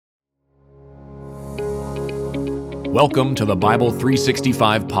Welcome to the Bible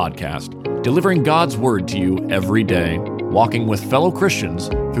 365 podcast, delivering God's Word to you every day, walking with fellow Christians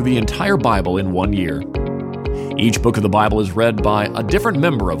through the entire Bible in 1 year. Each book of the Bible is read by a different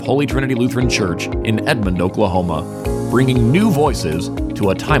member of Holy Trinity Lutheran Church in Edmond, Oklahoma, bringing new voices to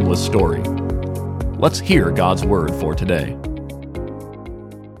a timeless story. Let's hear God's Word for today.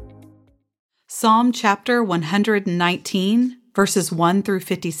 Psalm chapter 119, verses 1 through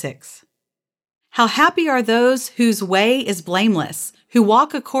 56. How happy are those whose way is blameless, who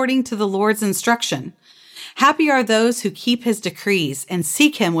walk according to the Lord's instruction. Happy are those who keep his decrees and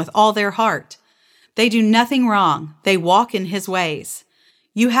seek him with all their heart. They do nothing wrong, they walk in his ways.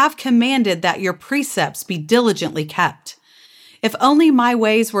 You have commanded that your precepts be diligently kept. If only my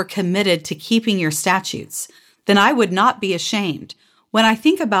ways were committed to keeping your statutes, then I would not be ashamed. When I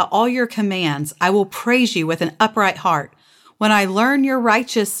think about all your commands, I will praise you with an upright heart. When I learn your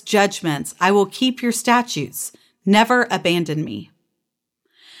righteous judgments, I will keep your statutes. Never abandon me.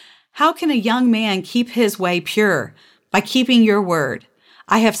 How can a young man keep his way pure? By keeping your word.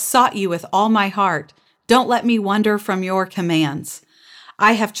 I have sought you with all my heart. Don't let me wander from your commands.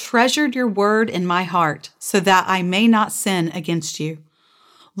 I have treasured your word in my heart, so that I may not sin against you.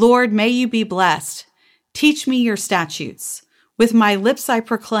 Lord, may you be blessed. Teach me your statutes. With my lips I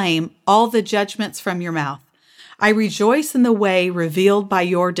proclaim all the judgments from your mouth. I rejoice in the way revealed by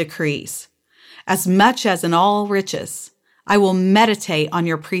your decrees. As much as in all riches, I will meditate on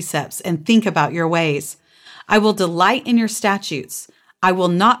your precepts and think about your ways. I will delight in your statutes. I will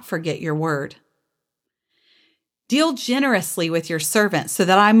not forget your word. Deal generously with your servant so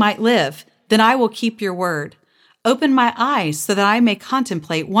that I might live. Then I will keep your word. Open my eyes so that I may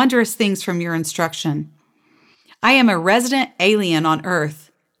contemplate wondrous things from your instruction. I am a resident alien on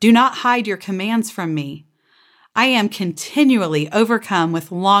earth. Do not hide your commands from me. I am continually overcome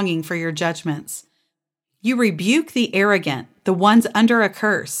with longing for your judgments. You rebuke the arrogant, the ones under a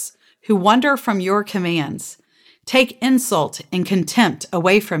curse, who wander from your commands. Take insult and contempt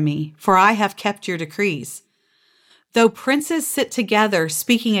away from me, for I have kept your decrees. Though princes sit together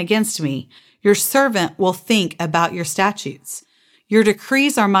speaking against me, your servant will think about your statutes. Your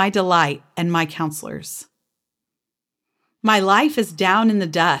decrees are my delight and my counselors. My life is down in the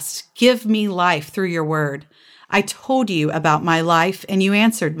dust. Give me life through your word. I told you about my life, and you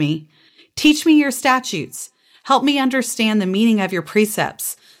answered me. Teach me your statutes. Help me understand the meaning of your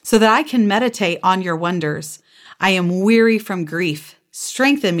precepts, so that I can meditate on your wonders. I am weary from grief.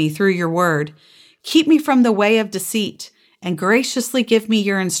 Strengthen me through your word. Keep me from the way of deceit, and graciously give me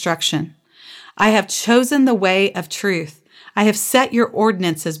your instruction. I have chosen the way of truth. I have set your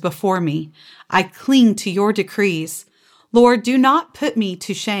ordinances before me. I cling to your decrees. Lord, do not put me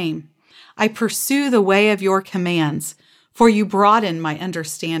to shame. I pursue the way of your commands, for you broaden my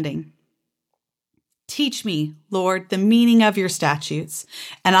understanding. Teach me, Lord, the meaning of your statutes,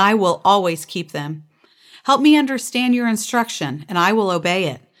 and I will always keep them. Help me understand your instruction, and I will obey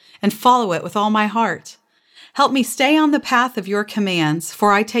it, and follow it with all my heart. Help me stay on the path of your commands,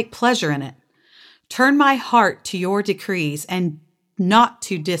 for I take pleasure in it. Turn my heart to your decrees, and not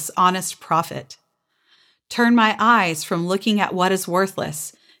to dishonest profit. Turn my eyes from looking at what is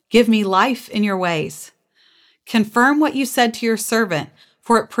worthless. Give me life in your ways. Confirm what you said to your servant,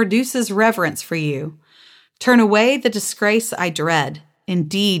 for it produces reverence for you. Turn away the disgrace I dread.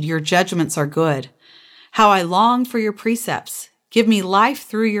 Indeed, your judgments are good. How I long for your precepts. Give me life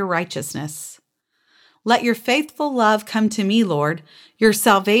through your righteousness. Let your faithful love come to me, Lord, your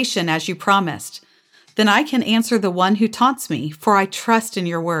salvation as you promised. Then I can answer the one who taunts me, for I trust in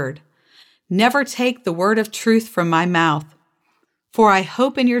your word. Never take the word of truth from my mouth. For I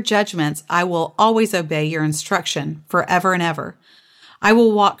hope in your judgments. I will always obey your instruction forever and ever. I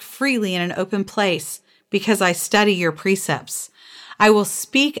will walk freely in an open place because I study your precepts. I will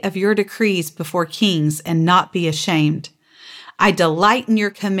speak of your decrees before kings and not be ashamed. I delight in your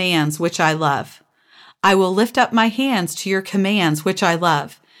commands, which I love. I will lift up my hands to your commands, which I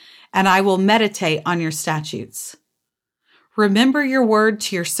love, and I will meditate on your statutes. Remember your word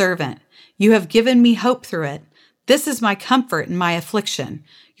to your servant. You have given me hope through it. This is my comfort in my affliction.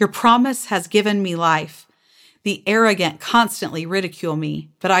 Your promise has given me life. The arrogant constantly ridicule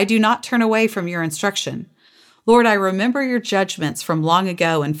me, but I do not turn away from your instruction. Lord, I remember your judgments from long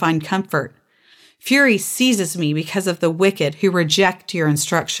ago and find comfort. Fury seizes me because of the wicked who reject your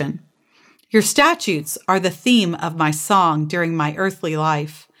instruction. Your statutes are the theme of my song during my earthly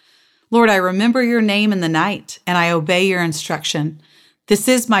life. Lord, I remember your name in the night, and I obey your instruction. This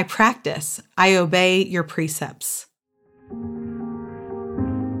is my practice. I obey your precepts.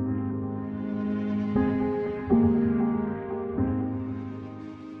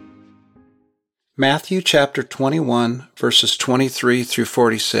 Mathew chapter 21, verses 23 through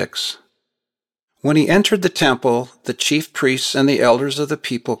 46. When he entered the temple, the chief priests and the elders of the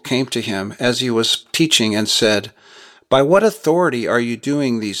people came to him as he was teaching and said, "By what authority are you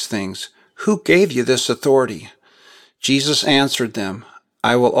doing these things? Who gave you this authority?" Jesus answered them,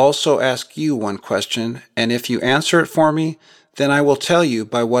 "I will also ask you one question, and if you answer it for me, then I will tell you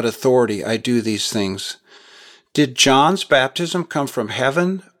by what authority I do these things. Did John's baptism come from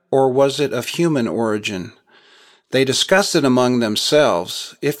heaven, or was it of human origin?" They discussed it among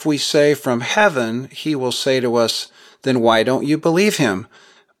themselves. "If we say from heaven, he will say to us, 'Then why don't you believe him?'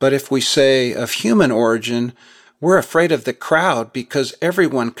 But if we say of human origin, we're afraid of the crowd because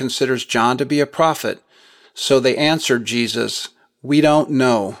everyone considers John to be a prophet." So they answered Jesus, "We don't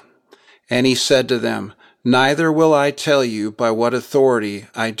know." And he said to them, "Neither will I tell you by what authority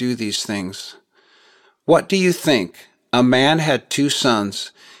I do these things. What do you think? A man had 2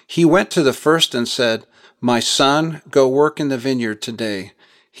 sons. He went to the first and said, 'My son, go work in the vineyard today.'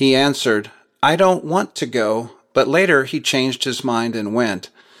 He answered, 'I don't want to go,' but later he changed his mind and went.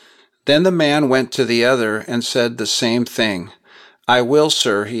 Then the man went to the other and said the same thing. 'I will,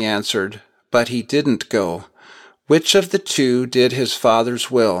 sir,' he answered, but he didn't go. Which of the 2 did his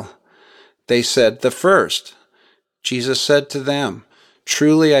father's will?" They said, "The first." Jesus said to them,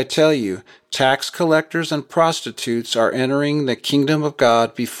 "Truly I tell you, tax collectors and prostitutes are entering the kingdom of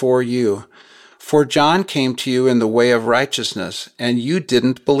God before you. For John came to you in the way of righteousness, and you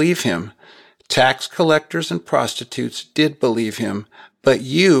didn't believe him. Tax collectors and prostitutes did believe him, but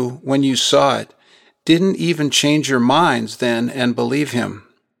you, when you saw it, didn't even change your minds then and believe him.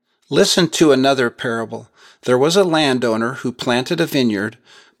 Listen to another parable. There was a landowner who planted a vineyard,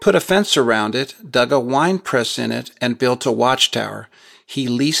 put a fence around it, dug a wine press in it, and built a watchtower. He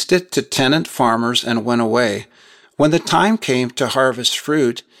leased it to tenant farmers and went away. When the time came to harvest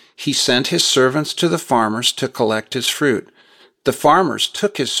fruit, he sent his servants to the farmers to collect his fruit. The farmers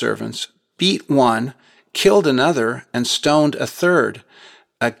took his servants, beat one, killed another, and stoned a third.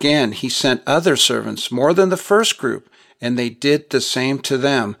 Again, he sent other servants, more than the first group, and they did the same to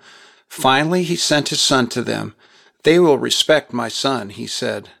them. Finally, he sent his son to them. "They will respect my son," he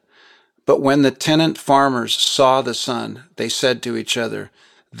said. But when the tenant farmers saw the son, they said to each other,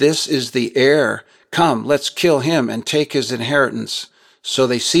 "This is the heir. Come, let's kill him and take his inheritance." So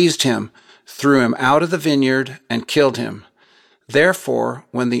they seized him, threw him out of the vineyard, and killed him. Therefore,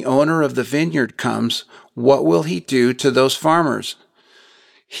 when the owner of the vineyard comes, what will he do to those farmers?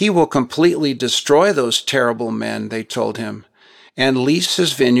 "He will completely destroy those terrible men," they told him, "and lease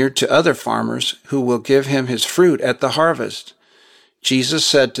his vineyard to other farmers who will give him his fruit at the harvest." Jesus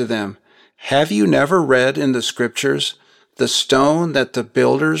said to them, "Have you never read in the Scriptures, 'The stone that the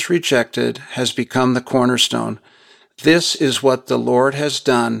builders rejected has become the cornerstone'? This is what the Lord has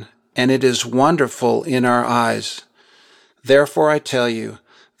done, and it is wonderful in our eyes. Therefore I tell you,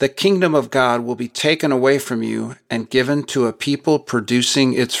 the kingdom of God will be taken away from you and given to a people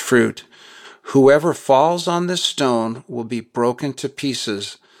producing its fruit. Whoever falls on this stone will be broken to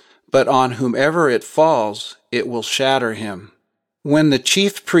pieces, but on whomever it falls, it will shatter him." When the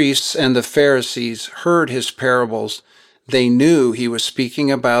chief priests and the Pharisees heard his parables, they knew he was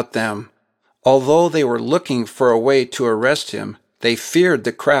speaking about them. Although they were looking for a way to arrest him, they feared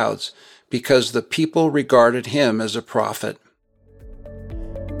the crowds because the people regarded him as a prophet.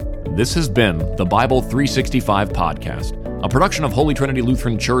 This has been the Bible 365 podcast, a production of Holy Trinity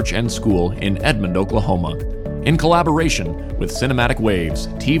Lutheran Church and School in Edmond, Oklahoma, in collaboration with Cinematic Waves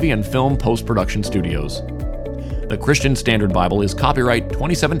TV and Film Post-Production Studios. The Christian Standard Bible is copyright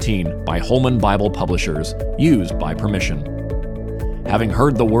 2017 by Holman Bible Publishers, used by permission. Having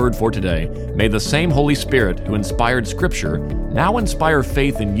heard the word for today, may the same Holy Spirit who inspired Scripture now inspire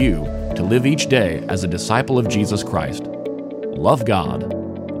faith in you to live each day as a disciple of Jesus Christ. Love God,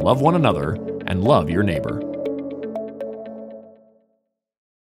 love one another, and love your neighbor.